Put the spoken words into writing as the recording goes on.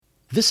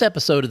This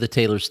episode of The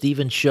Taylor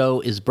Stevens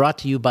Show is brought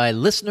to you by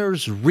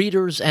listeners,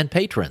 readers, and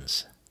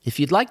patrons. If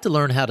you'd like to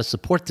learn how to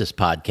support this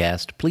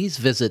podcast, please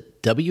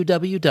visit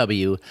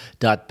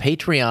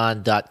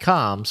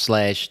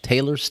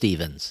www.patreon.com/Taylor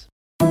Stevens.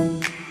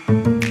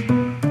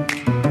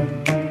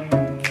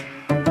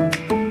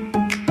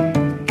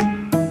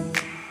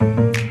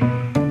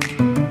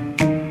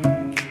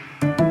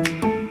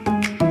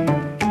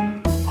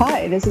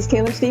 This is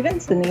Taylor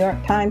Stevens, the New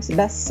York Times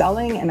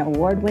best-selling and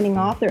award-winning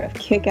author of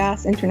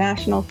kick-ass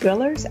international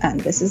thrillers, and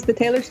this is The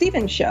Taylor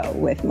Stevens Show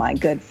with my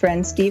good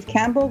friend Steve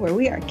Campbell, where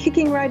we are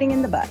kicking writing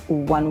in the butt,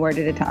 one word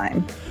at a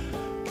time.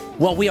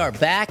 Well, we are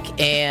back,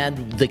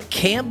 and the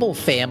Campbell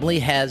family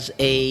has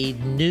a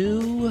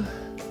new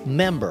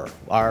member.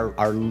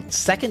 Our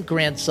second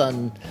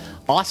grandson,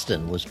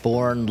 Austin, was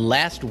born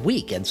last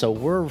week, and so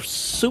we're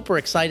super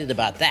excited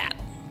about that.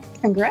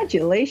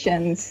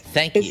 Congratulations.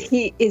 Thank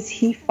you. Is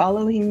he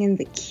following in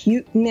the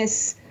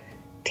cuteness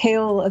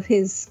tale of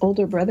his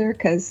older brother?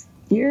 Because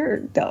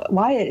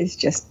Wyatt is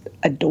just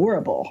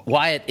adorable.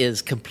 Wyatt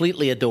is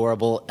completely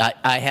adorable.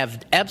 I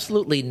have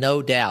absolutely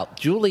no doubt.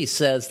 Julie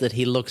says that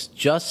he looks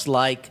just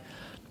like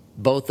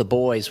both the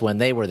boys when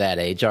they were that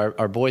age.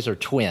 Our boys are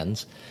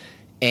twins.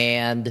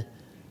 And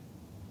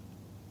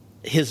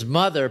his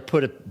mother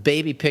put a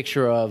baby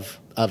picture of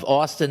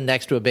Austin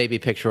next to a baby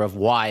picture of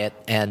Wyatt,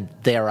 and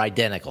they're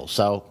identical.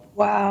 So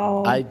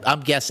wow, I'm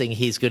guessing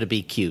he's going to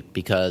be cute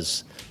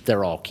because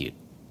they're all cute.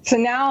 So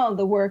now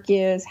the work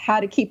is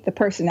how to keep the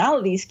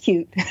personalities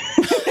cute.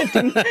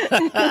 And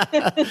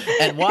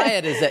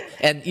Wyatt is that,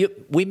 and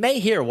we may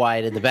hear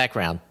Wyatt in the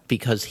background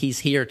because he's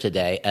here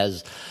today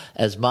as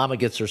Mama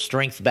gets her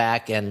strength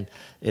back, and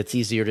it's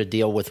easier to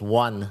deal with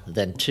one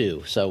than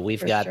two. So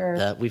we've got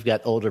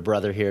older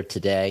brother here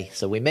today,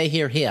 so we may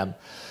hear him.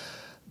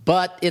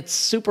 But it's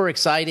super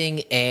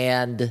exciting,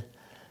 and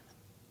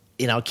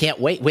can't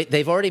wait.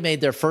 They've already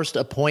made their first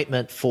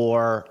appointment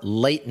for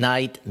late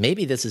night.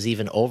 Maybe this is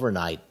even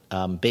overnight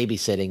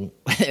babysitting.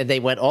 And they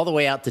went all the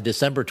way out to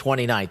December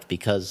 29th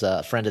because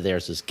a friend of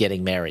theirs is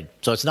getting married.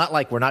 So it's not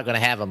like we're not going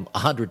to have them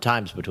 100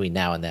 times between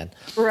now and then.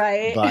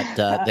 Right.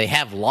 But they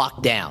have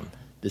locked down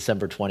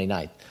December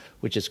 29th,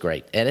 which is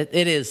great. And it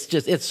is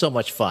just, it's so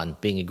much fun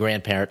being a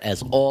grandparent,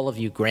 as all of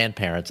you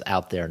grandparents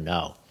out there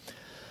know.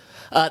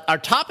 Our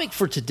topic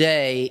for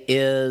today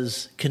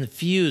is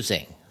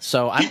confusing.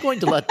 So I'm going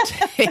to let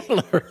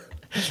Taylor,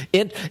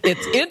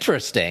 it's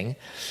interesting,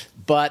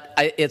 but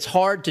it's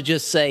hard to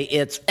just say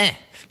it's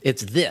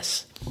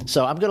this.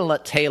 So I'm going to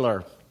let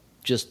Taylor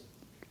just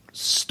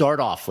start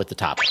off with the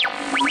topic.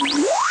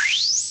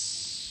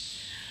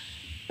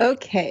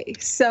 Okay,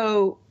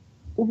 so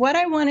what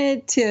I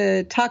wanted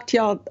to talk to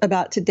y'all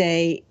about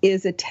today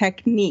is a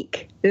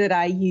technique that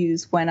I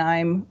use when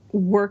I'm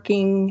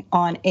working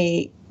on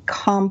a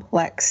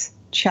complex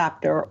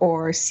chapter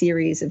or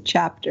series of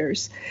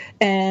chapters.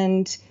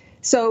 And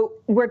so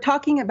we're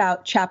talking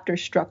about chapter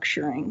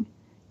structuring.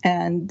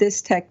 And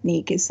this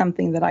technique is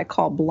something that I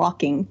call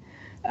blocking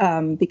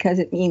because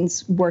it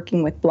means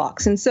working with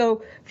blocks. And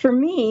so for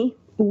me,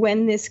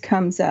 when this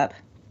comes up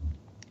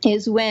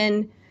is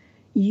when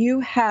you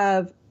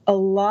have a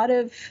lot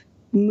of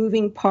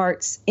moving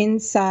parts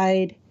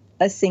inside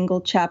a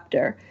single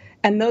chapter.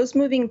 And those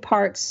moving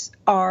parts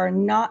are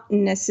not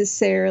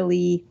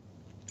necessarily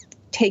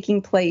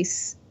taking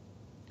place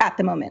at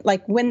the moment.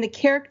 Like when the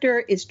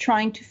character is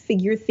trying to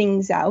figure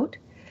things out.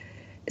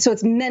 So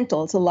it's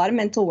mental. It's a lot of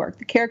mental work.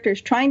 The character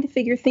is trying to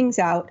figure things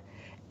out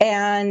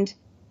and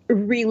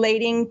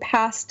relating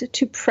past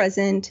to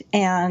present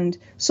and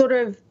sort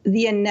of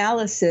the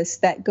analysis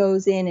that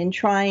goes in and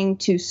trying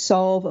to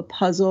solve a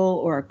puzzle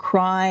or a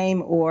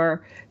crime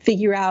or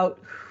figure out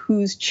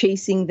who's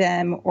chasing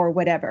them or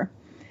whatever.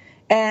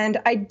 And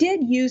I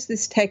did use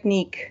this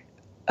technique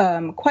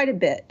quite a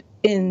bit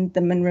in the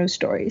Monroe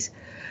stories.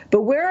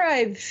 But where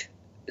I've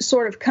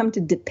sort of come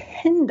to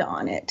depend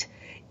on it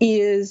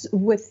is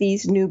with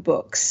these new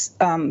books,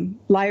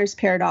 Liar's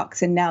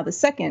Paradox, and now the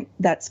second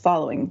that's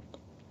following.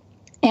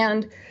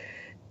 And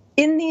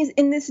in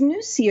this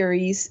new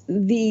series,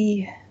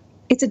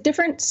 it's a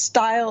different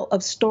style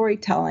of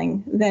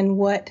storytelling than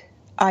what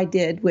I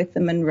did with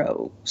the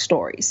Monroe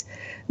stories.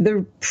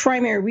 The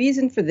primary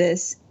reason for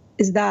this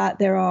is that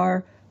there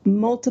are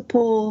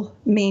multiple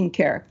main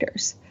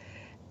characters.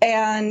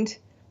 And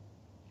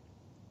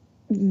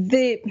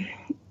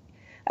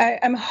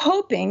I'm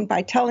hoping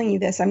by telling you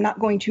this, I'm not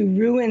going to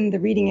ruin the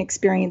reading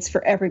experience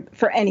for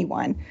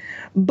anyone.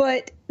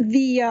 But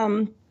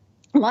the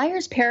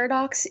Liar's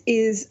Paradox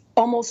is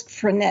almost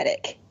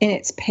frenetic in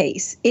its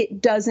pace. It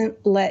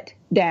doesn't let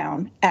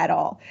down at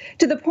all,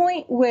 to the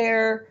point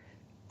where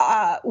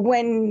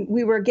when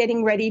we were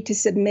getting ready to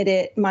submit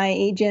it, my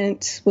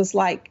agent was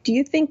like, "Do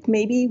you think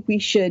maybe we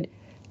should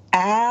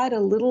add a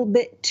little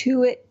bit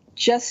to it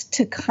just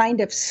to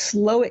kind of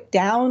slow it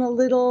down a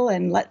little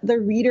and let the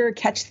reader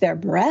catch their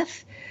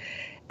breath?"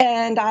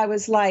 And I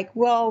was like,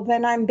 well,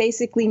 then I'm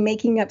basically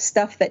making up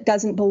stuff that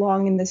doesn't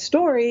belong in the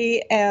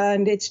story,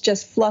 and it's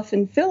just fluff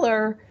and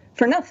filler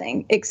for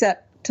nothing,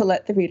 except to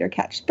let the reader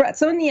catch his breath.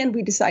 So in the end,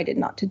 we decided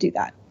not to do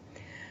that.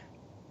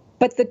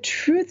 But the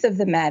truth of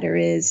the matter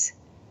is,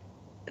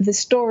 the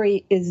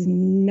story is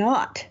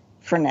not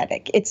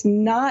frenetic. It's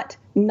not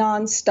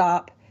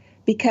nonstop,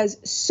 because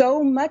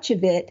so much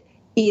of it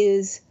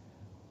is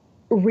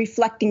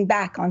reflecting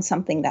back on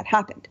something that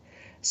happened.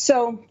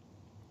 So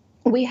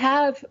we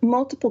have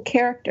multiple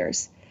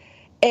characters,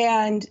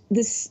 and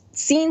the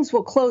scenes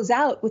will close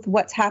out with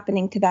what's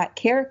happening to that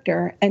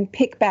character and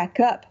pick back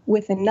up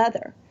with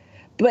another.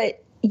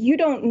 But you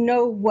don't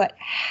know what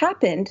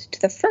happened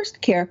to the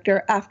first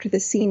character after the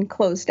scene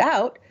closed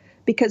out,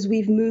 because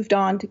we've moved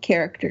on to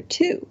character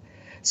 2.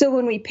 So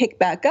when we pick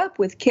back up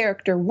with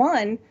character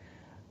 1,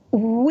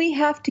 we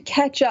have to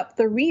catch up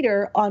the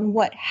reader on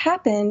what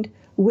happened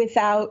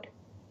without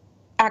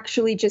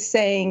actually just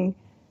saying,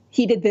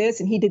 he did this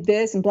and he did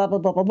this and blah, blah,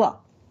 blah, blah, blah.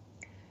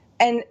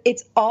 And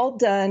it's all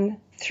done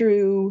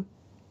through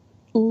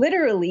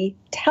literally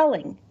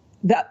telling.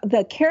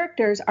 The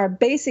characters are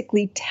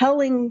basically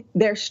telling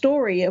their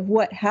story of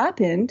what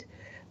happened,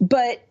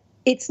 but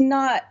it's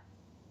not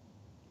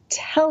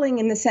telling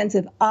in the sense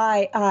of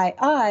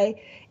I.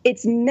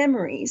 It's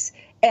memories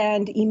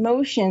and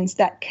emotions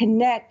that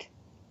connect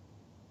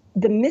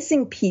the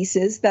missing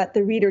pieces that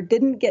the reader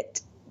didn't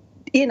get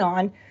in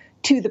on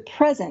to the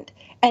present.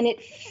 And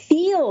it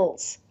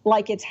feels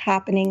like it's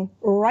happening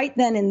right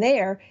then and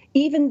there,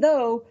 even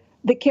though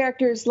the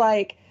character's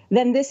like,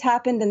 then this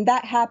happened and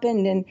that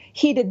happened and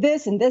he did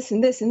this and this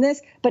and this and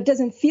this, but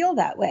doesn't feel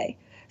that way.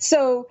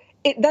 So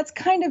that's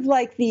kind of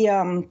like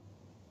the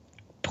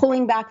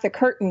pulling back the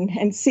curtain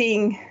and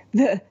seeing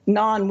the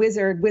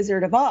non-wizard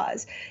Wizard of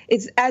Oz.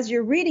 It's, as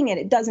you're reading it,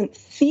 it doesn't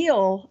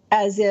feel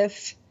as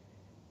if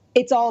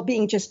it's all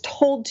being just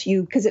told to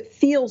you, because it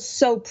feels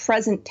so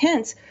present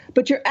tense,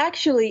 but you're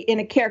actually in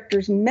a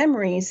character's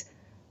memories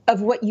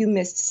of what you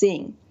missed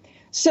seeing.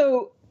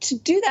 So to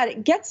do that,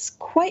 it gets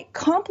quite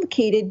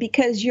complicated,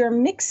 because you're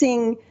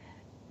mixing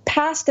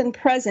past and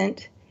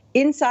present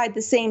inside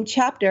the same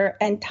chapter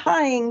and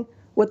tying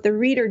what the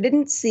reader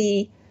didn't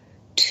see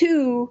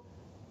to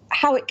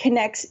how it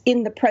connects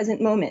in the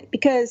present moment.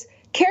 Because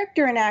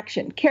character in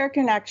action,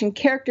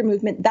 character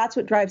movement, that's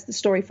what drives the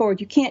story forward.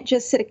 You can't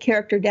just sit a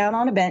character down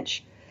on a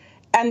bench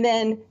and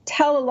then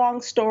tell a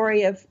long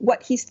story of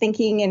what he's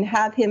thinking and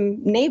have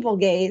him navel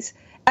gaze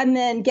and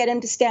then get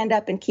him to stand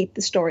up and keep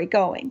the story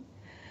going.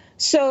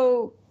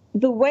 So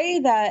the way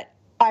that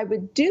I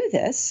would do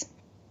this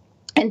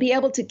and be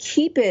able to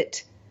keep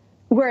it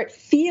where it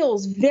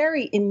feels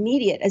very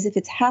immediate, as if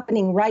it's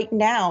happening right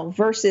now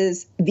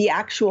versus the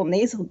actual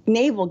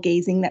navel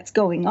gazing that's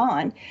going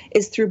on,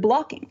 is through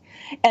blocking.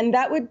 And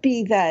that would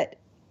be that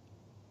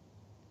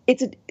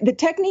the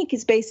technique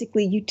is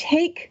basically you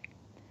take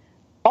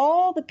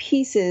all the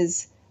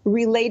pieces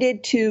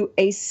related to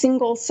a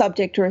single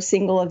subject or a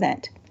single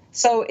event.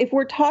 So if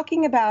we're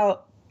talking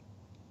about,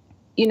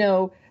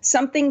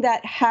 something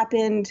that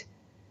happened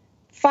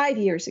 5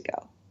 years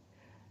ago,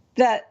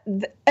 that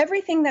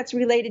everything that's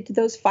related to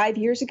those 5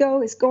 years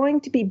ago is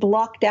going to be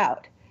blocked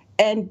out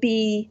and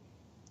be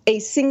a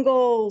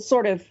single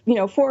sort of,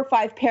 4 or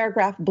 5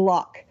 paragraph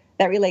block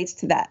that relates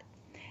to that.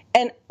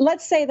 And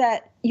let's say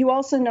that you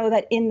also know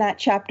that in that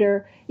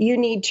chapter, you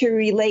need to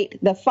relate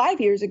the 5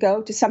 years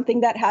ago to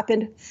something that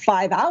happened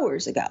 5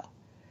 hours ago.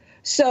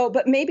 So,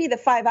 but maybe the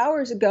 5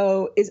 hours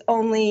ago is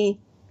only,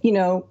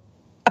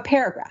 a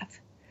paragraph.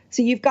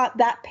 So you've got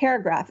that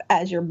paragraph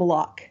as your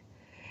block.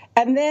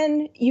 And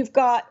then you've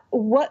got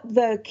what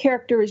the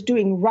character is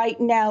doing right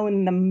now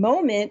in the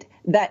moment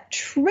that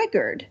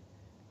triggered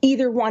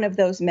either one of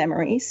those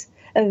memories.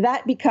 And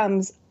that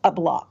becomes a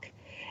block.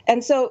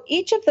 And so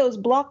each of those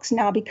blocks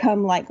now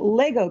become like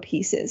Lego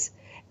pieces.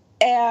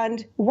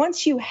 And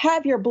once you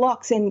have your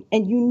blocks and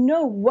you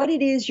know what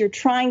it is you're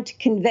trying to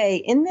convey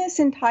in this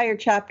entire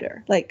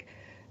chapter, like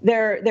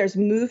there's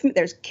movement,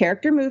 there's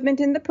character movement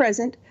in the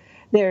present,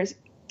 there's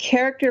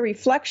character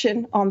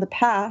reflection on the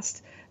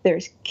past,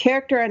 there's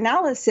character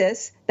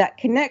analysis that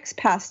connects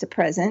past to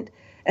present,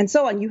 and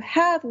so on.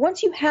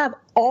 Once you have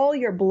all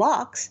your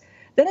blocks,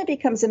 then it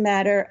becomes a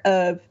matter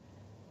of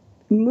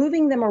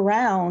moving them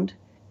around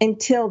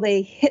until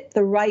they hit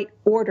the right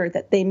order,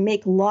 that they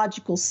make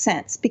logical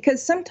sense.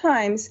 Because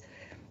sometimes,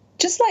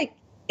 just like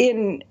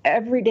in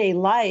everyday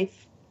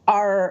life,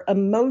 our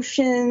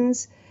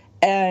emotions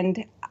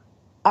and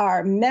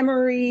our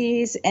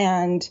memories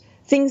and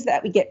things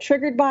that we get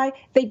triggered by,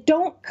 they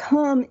don't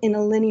come in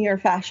a linear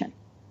fashion.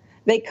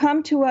 They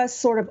come to us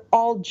sort of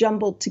all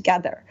jumbled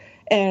together.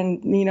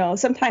 And,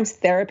 sometimes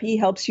therapy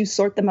helps you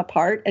sort them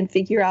apart and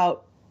figure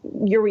out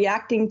you're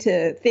reacting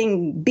to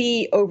thing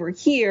B over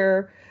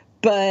here,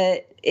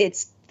 but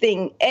it's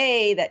thing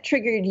A that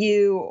triggered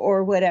you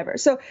or whatever.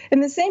 So in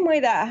the same way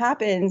that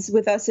happens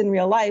with us in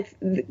real life,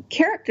 the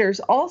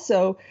characters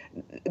also,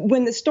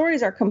 when the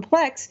stories are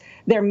complex,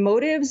 their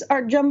motives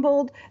are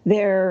jumbled,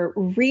 their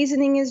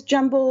reasoning is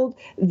jumbled,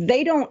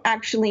 they don't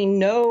actually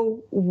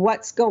know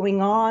what's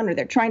going on, or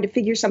they're trying to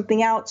figure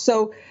something out.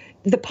 So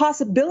the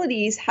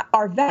possibilities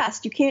are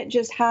vast. You can't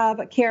just have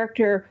a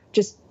character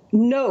just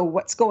know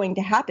what's going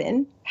to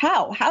happen.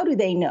 How do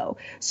they know?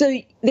 So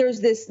there's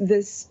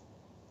this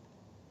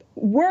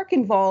work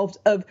involved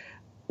of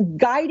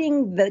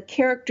guiding the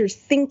character's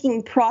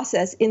thinking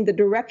process in the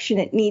direction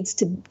it needs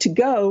to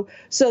go,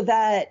 so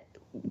that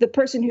the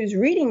person who's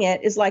reading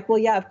it is like, well,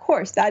 yeah, of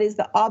course, that is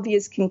the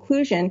obvious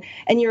conclusion.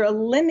 And you're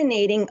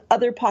eliminating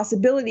other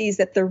possibilities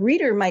that the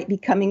reader might be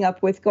coming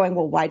up with, going,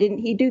 well, why didn't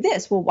he do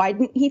this? Well, why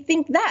didn't he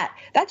think that?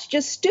 That's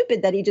just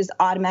stupid that he just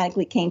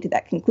automatically came to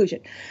that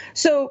conclusion.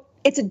 So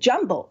it's a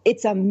jumble.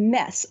 It's a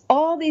mess.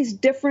 All these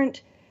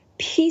different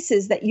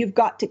pieces that you've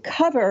got to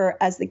cover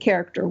as the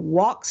character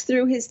walks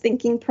through his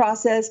thinking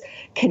process,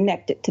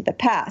 connect it to the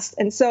past.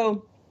 And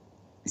so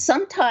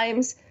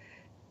sometimes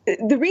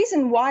the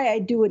reason why I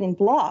do it in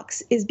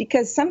blocks is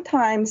because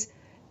sometimes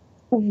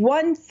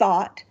one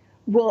thought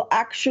will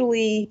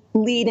actually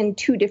lead in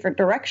two different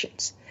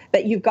directions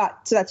that you've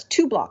got. So that's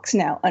 2 blocks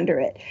now under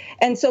it.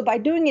 And so by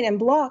doing it in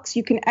blocks,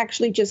 you can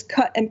actually just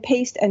cut and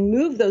paste and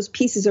move those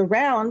pieces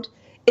around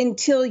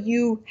until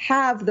you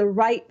have the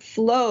right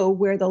flow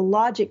where the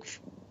logic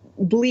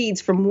bleeds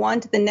from one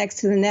to the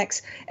next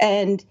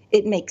and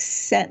it makes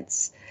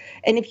sense.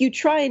 And if you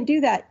try and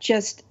do that,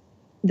 just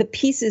the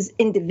pieces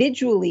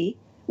individually,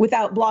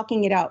 without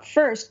blocking it out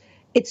first,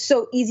 it's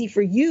so easy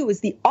for you as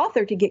the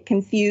author to get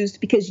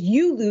confused because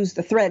you lose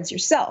the threads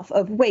yourself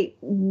of, wait,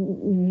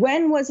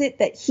 when was it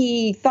that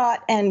he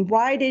thought and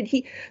why did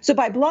he? So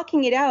by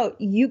blocking it out,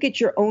 you get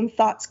your own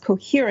thoughts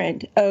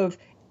coherent of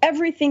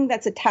everything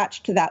that's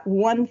attached to that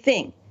one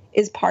thing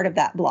is part of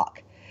that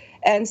block.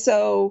 And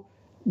so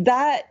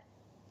that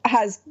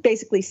has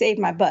basically saved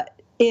my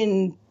butt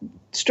in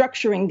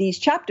structuring these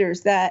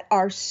chapters that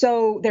are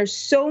there's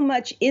so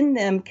much in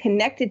them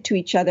connected to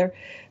each other,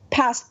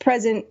 past,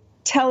 present,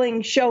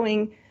 telling,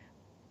 showing.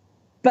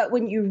 But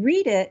when you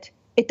read it,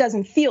 it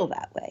doesn't feel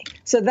that way.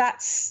 So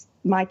that's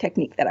my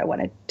technique that I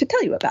wanted to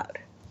tell you about.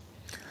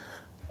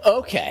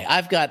 Okay,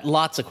 I've got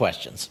lots of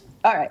questions.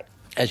 All right.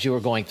 As you were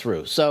going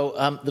through.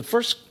 So the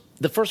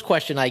first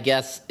question, I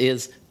guess,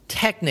 is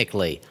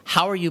technically,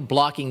 how are you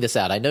blocking this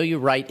out? I know you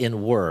write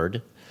in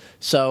Word.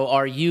 So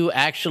are you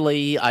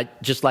actually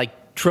just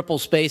like triple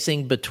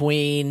spacing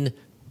between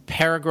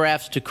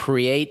paragraphs to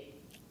create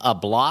a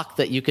block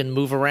that you can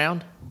move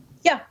around?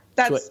 Yeah,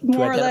 that's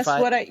more or less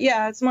what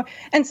it's more.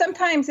 And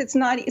sometimes it's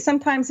not,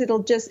 sometimes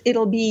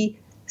it'll be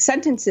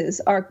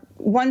sentences, or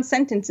one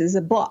sentence is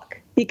a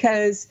block,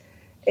 because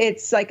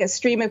it's like a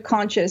stream of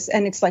conscious,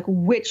 and it's like,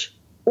 which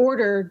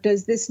order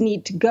does this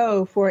need to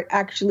go for it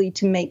actually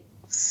to make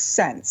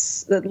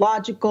sense? The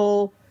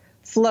logical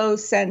flow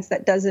sense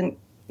that doesn't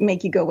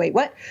make you go, wait,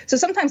 what? So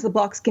sometimes the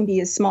blocks can be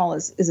as small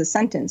as a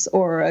sentence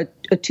or a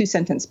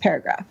 2-sentence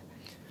paragraph.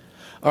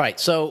 All right.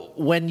 So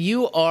when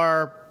you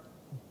are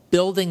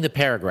building the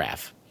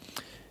paragraph,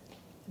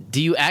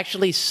 do you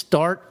actually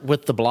start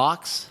with the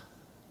blocks?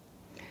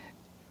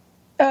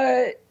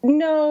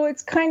 No,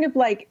 it's kind of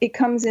like it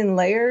comes in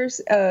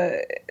layers.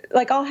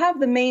 Like I'll have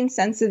the main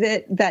sense of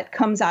it that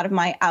comes out of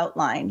my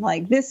outline.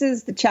 Like, this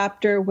is the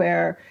chapter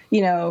where,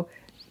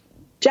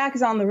 Jack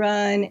is on the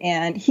run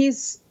and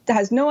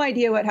has no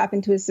idea what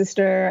happened to his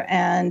sister,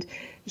 and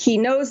he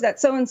knows that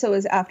so-and-so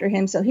is after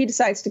him, so he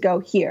decides to go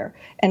here.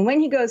 And when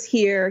he goes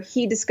here,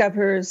 he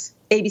discovers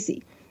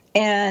ABC,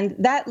 and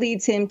that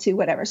leads him to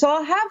whatever. So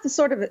I'll have the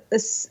sort of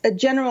a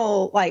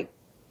general, like,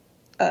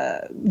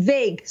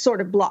 vague sort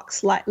of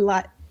blocks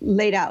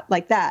laid out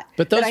like that.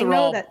 But those are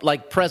all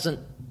like present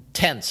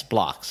tense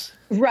blocks.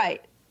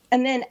 Right.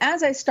 And then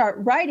as I start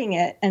writing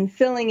it and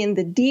filling in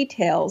the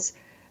details,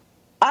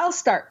 I'll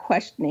start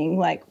questioning,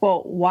 like,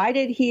 well, why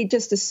did he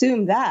just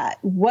assume that?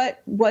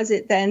 What was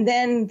it then?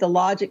 Then the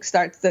logic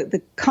starts,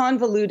 the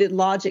convoluted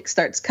logic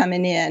starts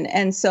coming in.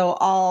 And so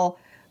I'll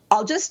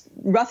just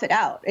rough it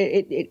out.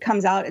 It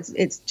comes out.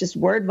 It's just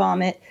word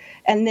vomit.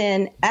 And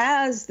then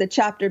as the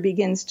chapter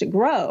begins to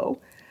grow,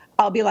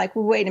 I'll be like,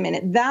 well, wait a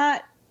minute,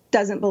 that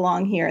doesn't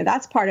belong here.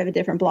 That's part of a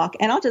different block.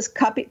 And I'll just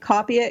copy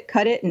it,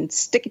 cut it, and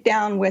stick it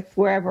down with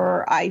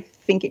wherever I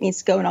think it needs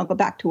to go. And I'll go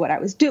back to what I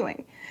was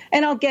doing.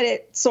 And I'll get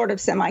it sort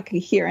of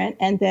semi-coherent.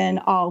 And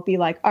then I'll be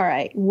like, all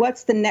right,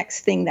 what's the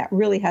next thing that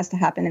really has to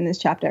happen in this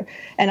chapter?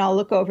 And I'll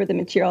look over the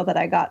material that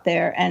I got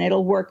there, and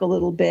it'll work a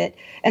little bit.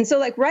 And so,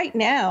 like, right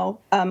now,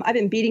 I've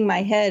been beating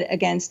my head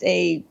against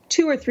a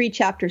 2 or 3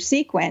 chapter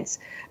sequence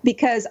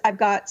because I've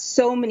got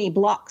so many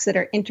blocks that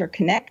are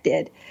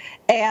interconnected.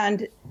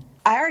 And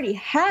I already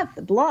have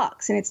the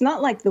blocks, and it's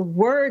not like the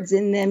words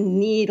in them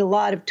need a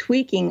lot of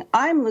tweaking.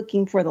 I'm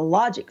looking for the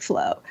logic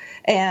flow.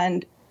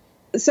 And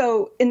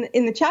so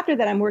in the chapter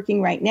that I'm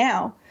working right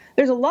now,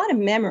 there's a lot of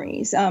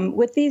memories.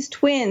 With these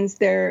twins,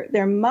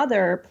 their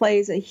mother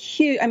plays a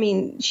huge,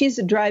 she's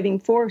a driving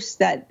force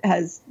that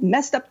has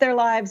messed up their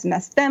lives,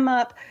 messed them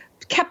up,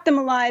 kept them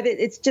alive.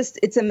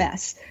 It's a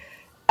mess.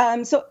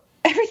 So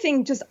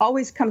everything just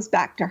always comes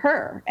back to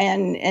her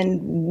and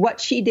what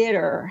she did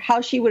or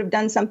how she would have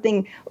done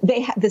something.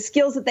 The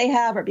skills that they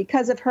have are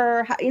because of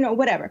her,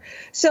 whatever.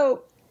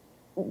 So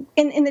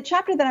in the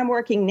chapter that I'm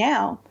working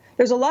now,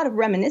 There's a lot of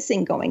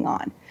reminiscing going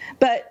on.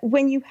 But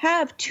when you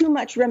have too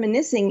much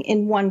reminiscing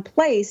in one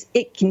place,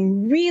 it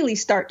can really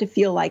start to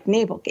feel like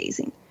navel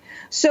gazing.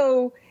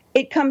 So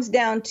it comes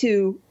down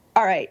to,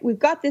 all right, we've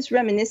got this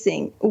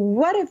reminiscing.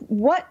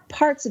 What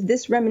parts of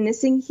this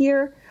reminiscing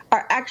here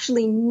are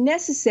actually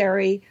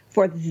necessary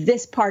for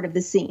this part of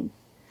the scene?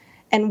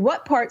 And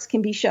what parts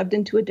can be shoved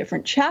into a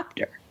different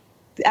chapter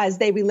as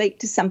they relate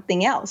to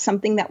something else,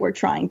 something that we're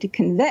trying to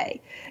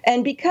convey?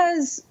 And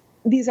because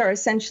these are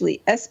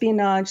essentially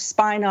espionage,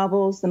 spy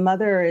novels, the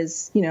mother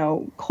is,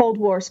 Cold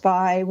War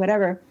spy,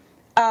 whatever,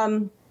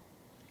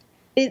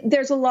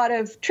 there's a lot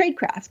of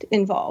tradecraft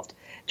involved.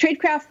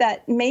 Tradecraft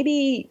that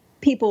maybe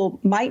people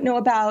might know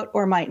about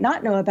or might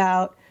not know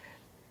about,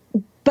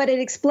 but it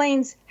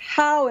explains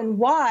how and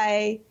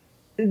why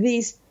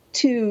these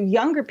two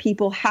younger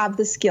people have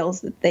the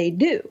skills that they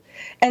do.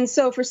 And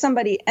so for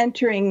somebody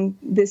entering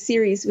the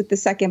series with the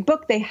second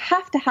book, they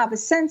have to have a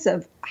sense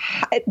of,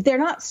 they're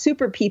not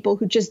super people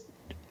who just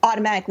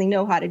automatically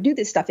know how to do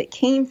this stuff. It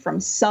came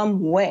from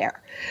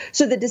somewhere.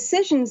 So the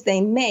decisions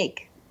they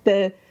make,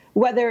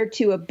 whether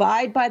to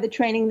abide by the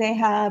training they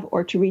have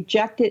or to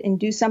reject it and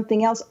do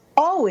something else,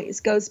 always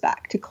goes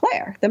back to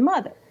Claire, the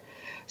mother.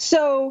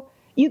 So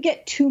you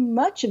get too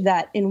much of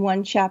that in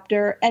one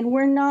chapter, and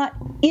we're not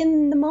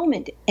in the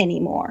moment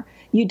anymore.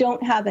 You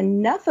don't have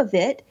enough of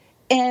it,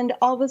 and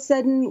all of a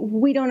sudden,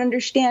 we don't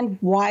understand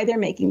why they're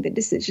making the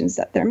decisions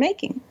that they're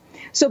making.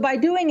 So by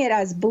doing it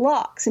as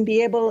blocks and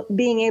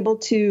being able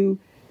to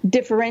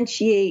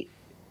differentiate,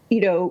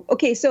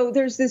 okay, so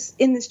there's this,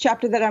 in this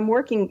chapter that I'm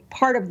working,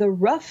 part of the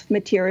rough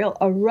material,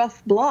 a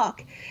rough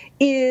block,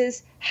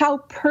 is how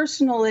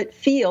personal it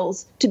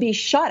feels to be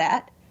shot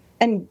at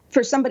and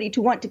for somebody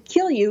to want to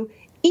kill you,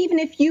 even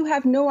if you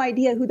have no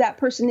idea who that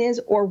person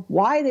is or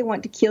why they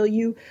want to kill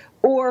you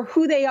or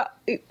who they are,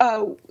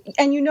 and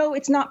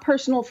it's not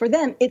personal for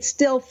them, it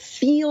still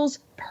feels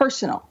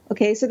personal.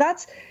 Okay, so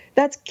that's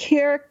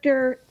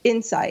character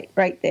insight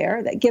right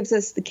there. That gives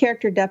us the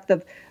character depth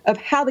of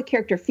how the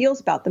character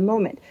feels about the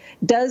moment.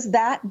 Does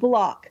that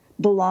block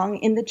belong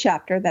in the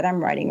chapter that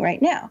I'm writing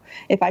right now?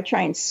 If I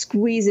try and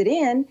squeeze it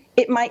in,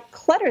 it might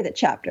clutter the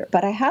chapter,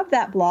 but I have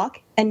that block,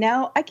 and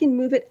now I can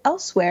move it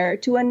elsewhere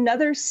to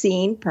another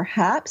scene,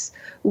 perhaps,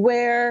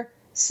 where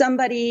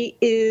somebody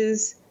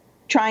is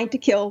trying to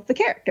kill the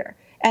character.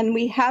 And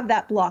we have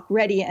that block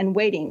ready and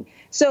waiting.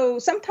 So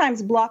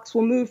sometimes blocks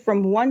will move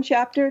from one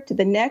chapter to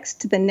the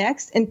next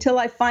until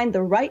I find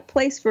the right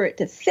place for it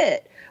to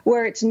fit,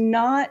 where it's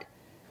not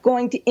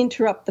going to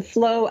interrupt the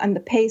flow and the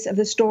pace of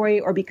the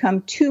story or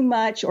become too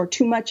much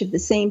of the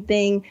same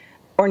thing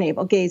or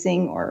navel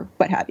gazing or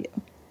what have you.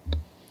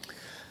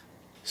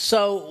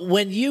 So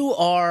when you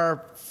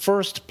are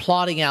first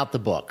plotting out the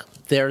book,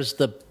 there's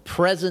the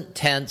present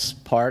tense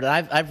part.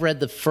 I've read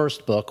the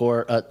first book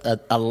or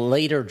a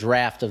later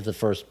draft of the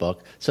first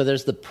book. So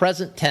there's the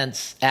present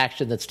tense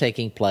action that's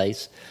taking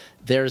place.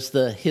 There's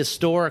the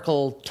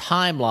historical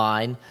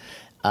timeline,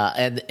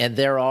 and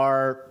there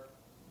are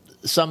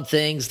some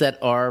things that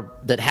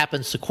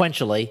happen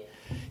sequentially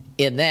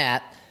in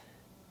that.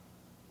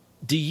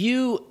 Do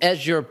you,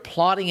 as you're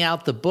plotting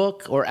out the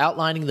book or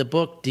outlining the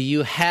book, do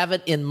you have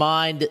it in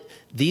mind,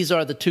 these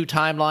are the two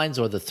timelines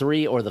or the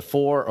three or the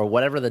four or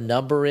whatever the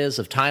number is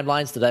of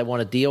timelines that I want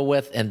to deal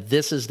with, and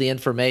this is the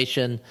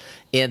information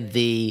in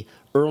the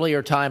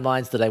earlier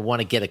timelines that I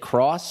want to get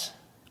across?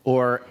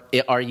 Or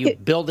are you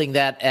building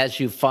that as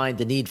you find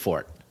the need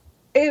for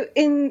it?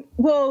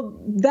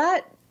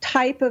 That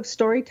type of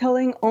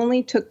storytelling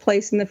only took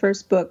place in the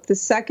first book. The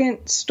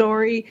second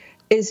story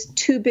is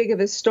too big of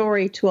a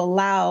story to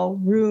allow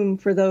room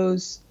for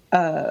those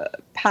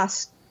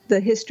past the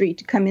history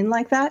to come in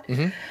like that.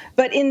 Mm-hmm.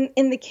 But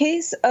in the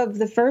case of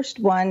the first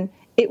one,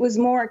 it was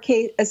more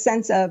a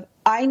sense of,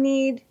 I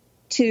need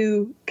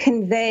to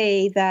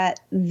convey that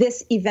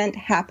this event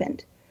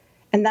happened.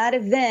 And that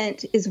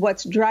event is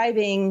what's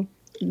driving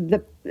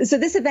so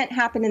this event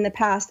happened in the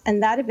past,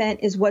 and that event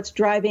is what's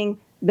driving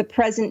the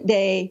present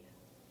day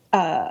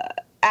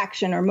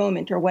action or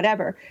moment or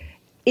whatever.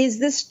 Is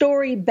the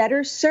story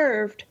better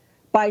served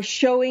by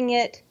showing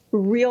it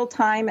real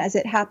time as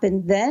it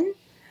happened then?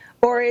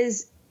 Or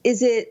is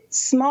it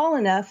small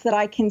enough that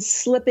I can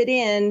slip it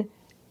in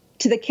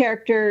to the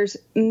character's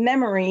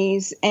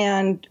memories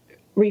and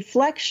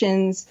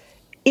reflections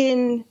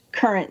in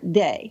current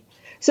day?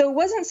 So it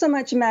wasn't so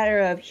much a matter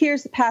of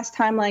here's the past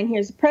timeline,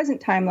 here's the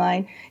present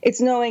timeline.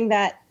 It's knowing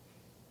that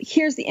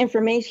here's the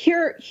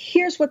information,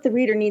 here's what the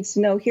reader needs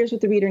to know, here's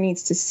what the reader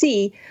needs to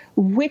see,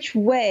 which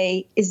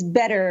way is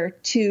better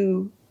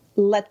to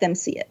let them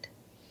see it.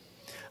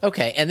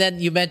 Okay, and then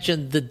you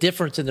mentioned the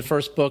difference in the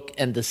first book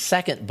and the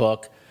second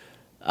book.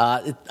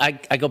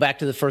 I go back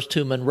to the first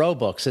two Monroe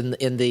books. In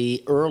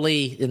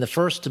the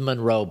first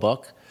Monroe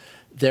book,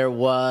 there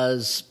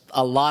was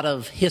a lot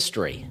of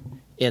history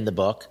in the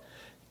book,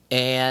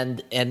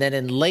 and then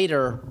in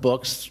later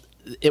books,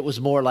 it was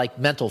more like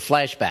mental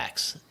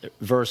flashbacks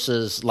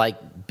versus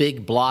like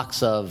big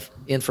blocks of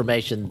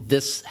information.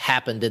 This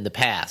happened in the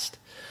past.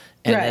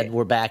 and Right. then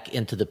we're back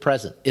into the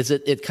present. Is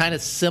it kind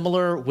of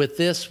similar with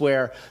this,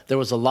 where there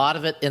was a lot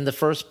of it in the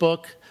first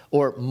book,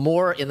 or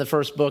more in the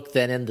first book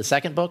than in the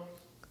second book,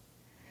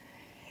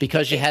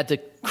 because you had to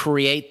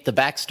create the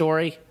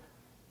backstory?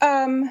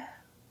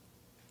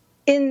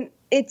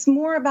 It's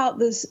more about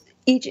this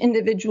each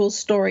individual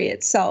story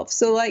itself.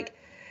 So like,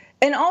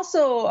 and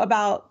also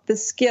about the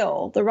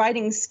skill, the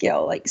writing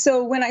skill. Like,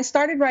 so when I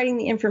started writing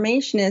The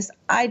Informationist,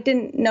 I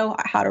didn't know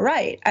how to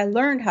write. I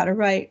learned how to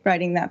write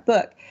writing that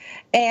book.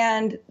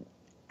 And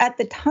at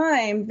the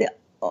time, the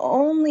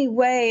only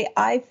way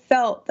I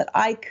felt that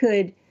I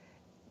could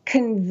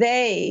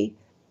convey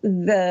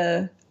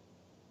the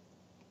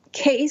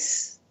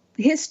case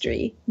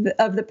history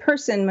of the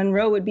person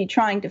Monroe would be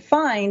trying to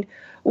find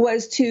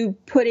was to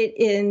put it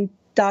in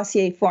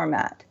dossier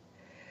format.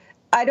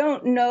 I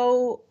don't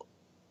know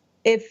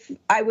if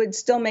I would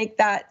still make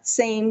that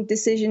same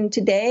decision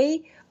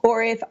today,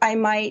 or if I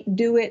might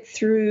do it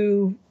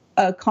through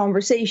a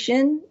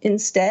conversation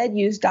instead,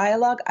 use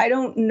dialogue. I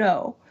don't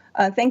know.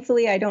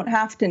 Thankfully, I don't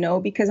have to know,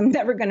 because I'm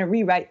never going to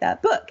rewrite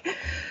that book.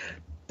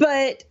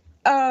 But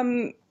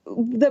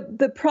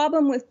the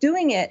problem with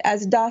doing it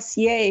as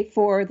dossier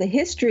for the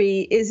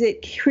history is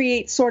it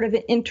creates sort of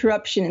an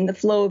interruption in the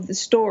flow of the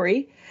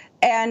story,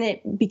 and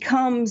it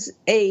becomes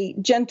a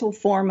gentle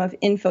form of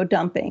info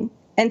dumping.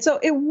 And so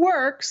it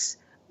works,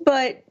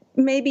 but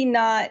maybe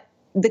not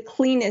the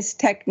cleanest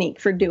technique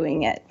for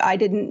doing it. I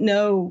didn't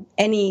know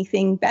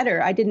anything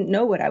better. I didn't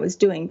know what I was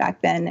doing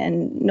back then,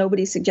 and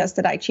nobody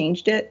suggested I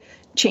change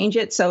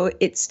it, so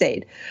it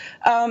stayed.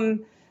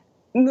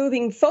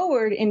 Moving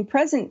forward in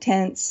present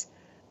tense,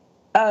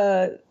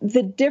 the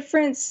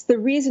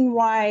reason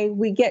why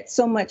we get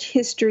so much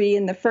history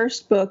in the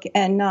first book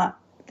and not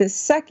the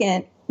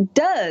second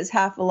does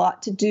have a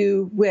lot to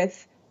do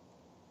with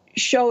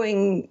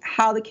showing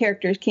how the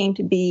characters came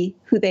to be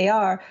who they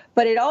are,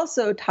 but it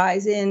also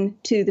ties in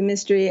to the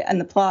mystery and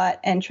the plot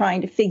and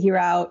trying to figure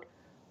out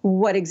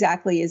what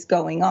exactly is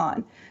going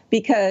on.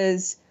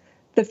 Because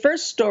the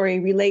first story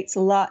relates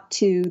a lot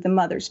to the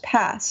mother's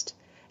past.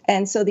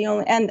 And so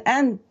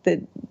and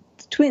the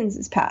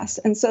twins' past.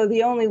 And so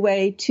the only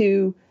way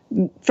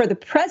for the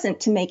present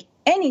to make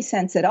any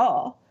sense at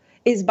all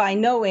is by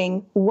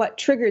knowing what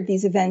triggered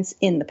these events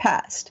in the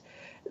past.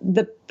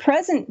 The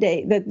present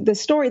day, the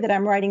story that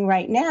I'm writing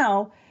right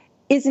now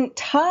isn't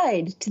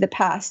tied to the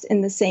past in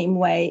the same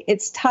way.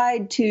 It's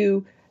tied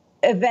to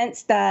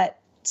events that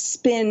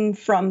spin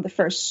from the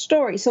first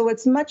story. So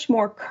it's much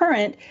more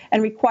current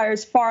and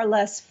requires far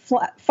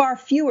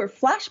fewer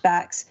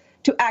flashbacks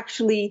to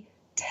actually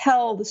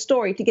tell the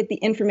story, to get the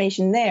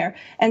information there.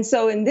 And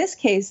so in this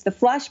case, the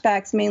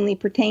flashbacks mainly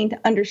pertain to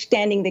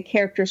understanding the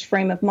characters'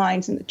 frame of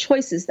minds and the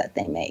choices that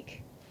they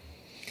make.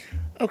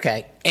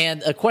 Okay.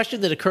 And a question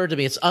that occurred to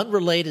me, it's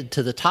unrelated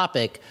to the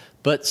topic,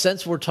 but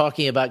since we're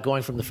talking about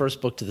going from the first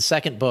book to the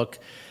second book,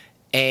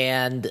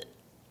 and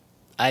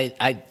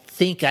I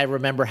think I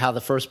remember how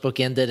the first book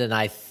ended, and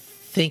I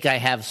think I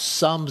have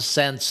some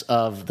sense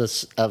of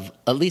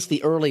at least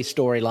the early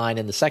storyline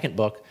in the second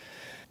book.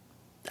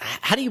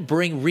 How do you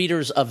bring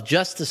readers of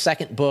just the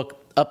second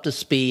book up to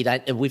speed?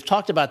 We've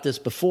talked about this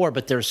before,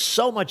 but there's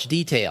so much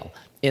detail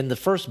in the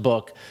first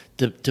book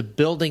to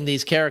building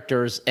these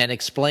characters and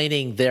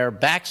explaining their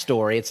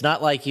backstory. It's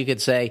not like you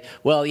could say,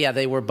 well, yeah,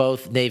 they were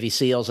both Navy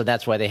SEALs and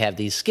that's why they have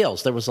these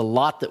skills. There was a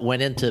lot that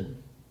went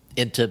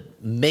into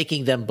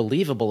making them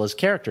believable as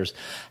characters.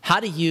 How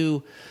do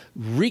you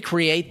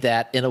recreate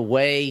that in a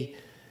way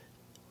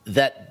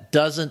that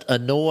doesn't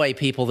annoy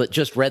people that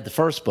just read the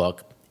first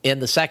book in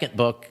the second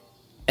book?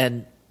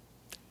 And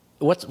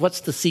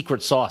what's the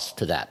secret sauce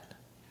to that?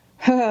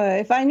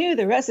 If I knew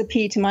the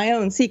recipe to my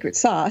own secret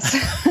sauce.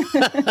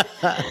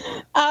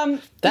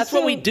 That's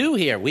what we do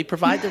here. We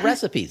provide the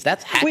recipes.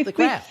 That's half the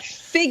craft. We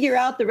figure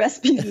out the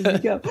recipes as we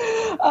go.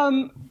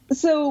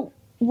 So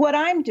what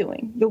I'm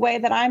doing, the way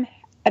that I'm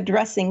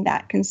addressing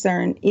that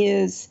concern,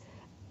 is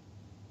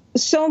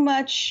so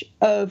much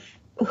of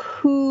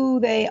who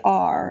they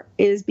are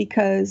is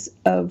because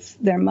of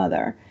their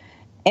mother.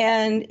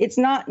 And it's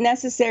not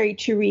necessary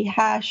to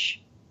rehash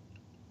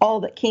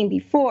all that came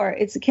before.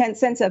 It's a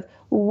sense of,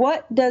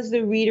 what does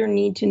the reader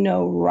need to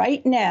know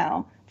right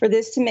now for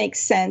this to make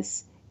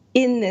sense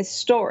in this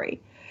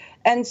story?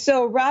 And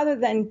so rather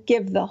than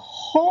give the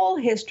whole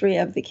history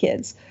of the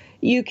kids,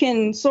 you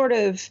can sort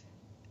of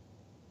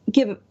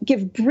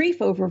give brief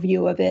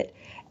overview of it,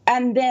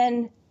 and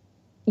then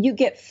you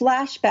get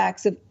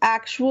flashbacks of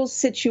actual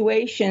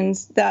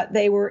situations that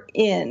they were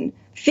in,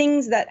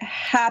 things that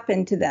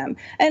happened to them.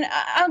 And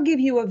I'll give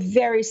you a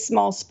very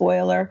small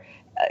spoiler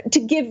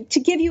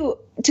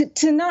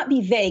to not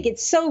be vague.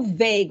 It's so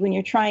vague when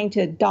you're trying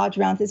to dodge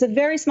around. It's a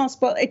very small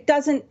spoiler. It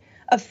doesn't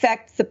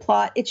affect the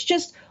plot. It's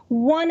just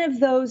one of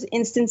those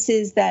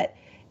instances that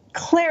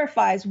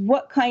clarifies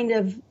what kind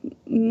of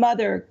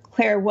mother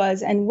Claire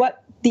was and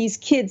what these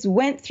kids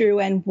went through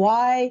and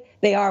why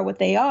they are what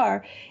they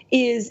are,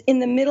 is in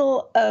the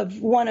middle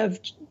of one of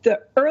the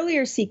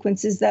earlier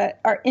sequences that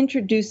are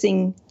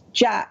introducing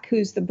Jack,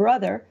 who's the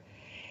brother.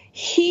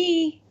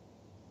 He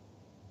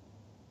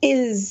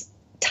is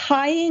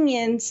tying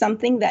in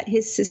something that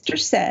his sister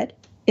said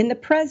in the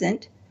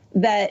present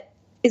that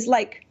is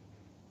like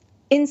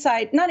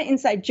inside, not an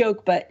inside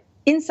joke, but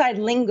inside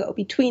lingo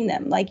between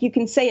them. Like you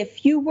can say a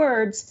few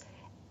words,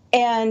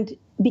 and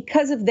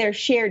because of their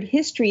shared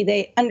history,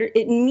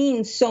 it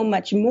means so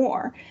much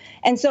more.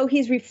 And so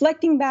he's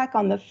reflecting back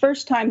on the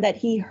first time that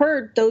he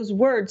heard those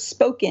words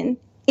spoken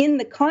in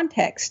the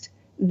context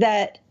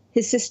that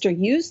his sister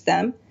used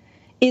them,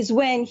 is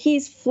when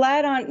he's he's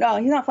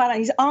not flat on,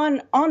 he's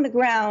on the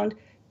ground,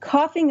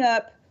 coughing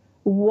up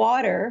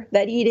water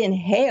that he'd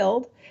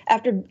inhaled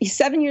after he's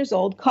 7 years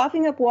old,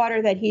 coughing up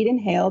water that he'd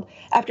inhaled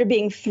after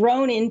being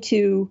thrown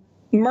into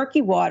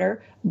murky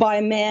water by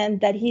a man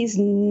that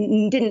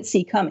didn't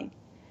see coming.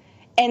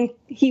 And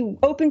he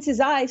opens his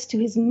eyes to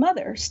his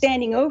mother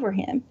standing over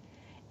him.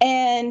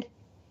 And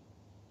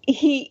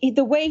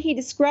the way he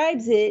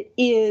describes it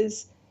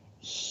is,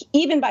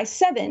 even by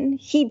 7,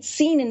 he'd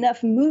seen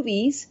enough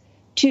movies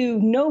to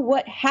know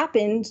what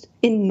happens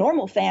in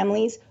normal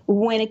families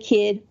when a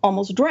kid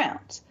almost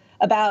drowns,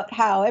 about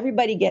how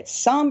everybody gets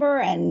somber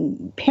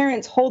and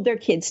parents hold their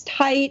kids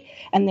tight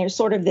and there's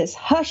sort of this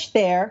hush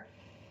there.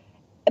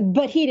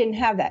 But he didn't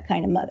have that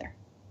kind of mother.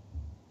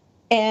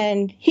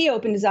 And he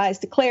opened his eyes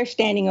to Claire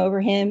standing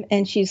over him,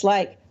 and she's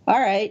like, all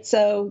right,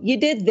 so you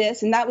did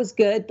this and that was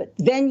good, but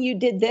then you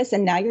did this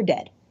and now you're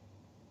dead.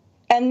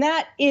 And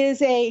that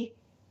is a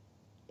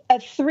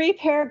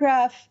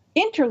 3-paragraph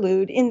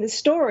interlude in the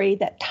story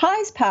that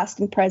ties past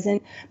and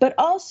present, but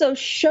also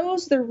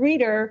shows the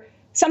reader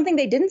something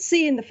they didn't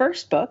see in the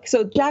first book.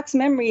 So Jack's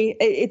memory,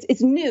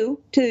 it's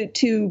new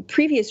to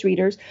previous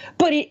readers,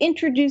 but it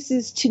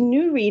introduces to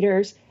new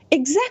readers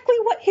exactly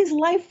what his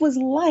life was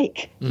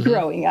like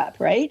growing up,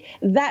 right?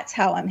 That's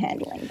how I'm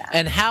handling that.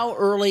 And how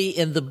early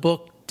in the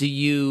book do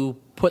you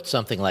put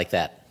something like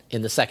that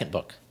in the second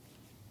book?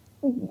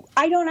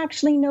 I don't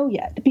actually know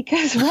yet,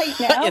 because right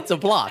now it's a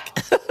block.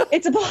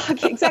 It's a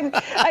block, exactly.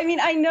 I mean,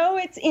 I know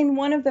it's in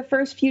one of the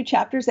first few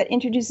chapters that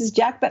introduces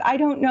Jack, but I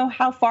don't know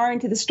how far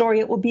into the story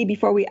it will be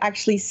before we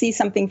actually see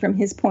something from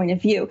his point of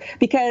view,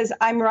 because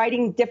I'm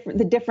writing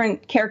the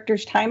different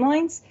characters'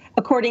 timelines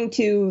according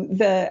to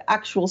the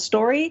actual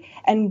story.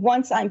 And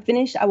once I'm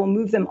finished, I will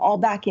move them all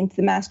back into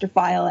the master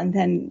file. And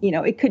then,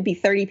 it could be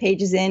 30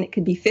 pages in, it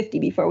could be 50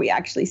 before we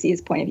actually see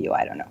his point of view.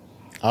 I don't know.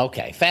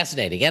 Okay,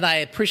 fascinating. And I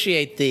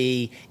appreciate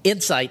the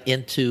insight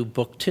into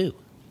book 2.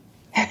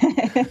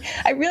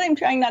 I really am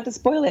trying not to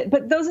spoil it,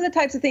 but those are the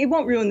types of things. It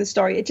won't ruin the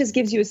story. It just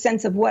gives you a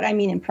sense of what I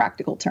mean in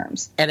practical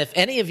terms. And if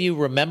any of you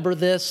remember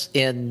this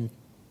in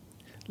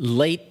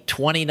late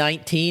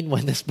 2019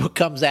 when this book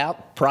comes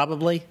out,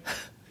 probably,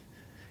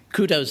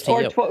 kudos to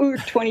you. Or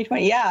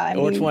 2020, yeah.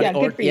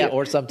 Good for you.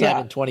 Or sometime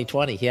in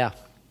 2020, yeah.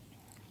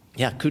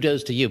 Yeah,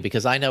 kudos to you,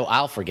 because I know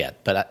I'll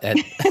forget. But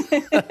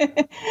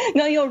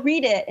No, you'll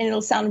read it, and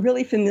it'll sound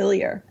really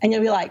familiar. And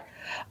you'll be like,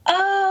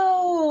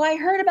 oh, I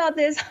heard about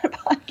this on a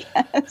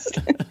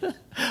podcast.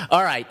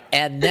 All right,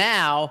 and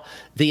now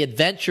the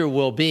adventure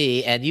will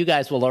be, and you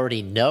guys will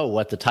already know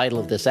what the title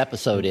of this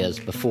episode is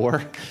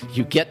before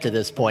you get to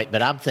this point,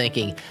 but I'm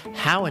thinking,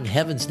 how in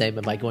heaven's name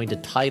am I going to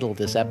title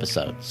this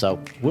episode? So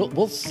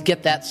we'll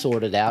get that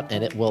sorted out,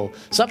 and we'll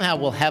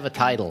have a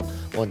title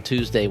on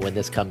Tuesday when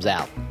this comes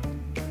out.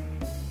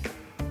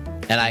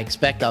 And I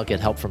expect I'll get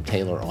help from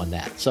Taylor on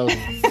that. So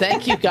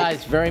thank you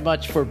guys very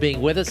much for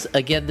being with us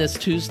again this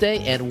Tuesday,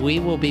 and we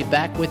will be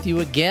back with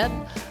you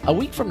again a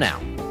week from now.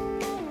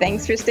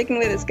 Thanks for sticking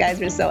with us, guys.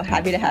 We're so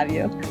happy to have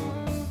you.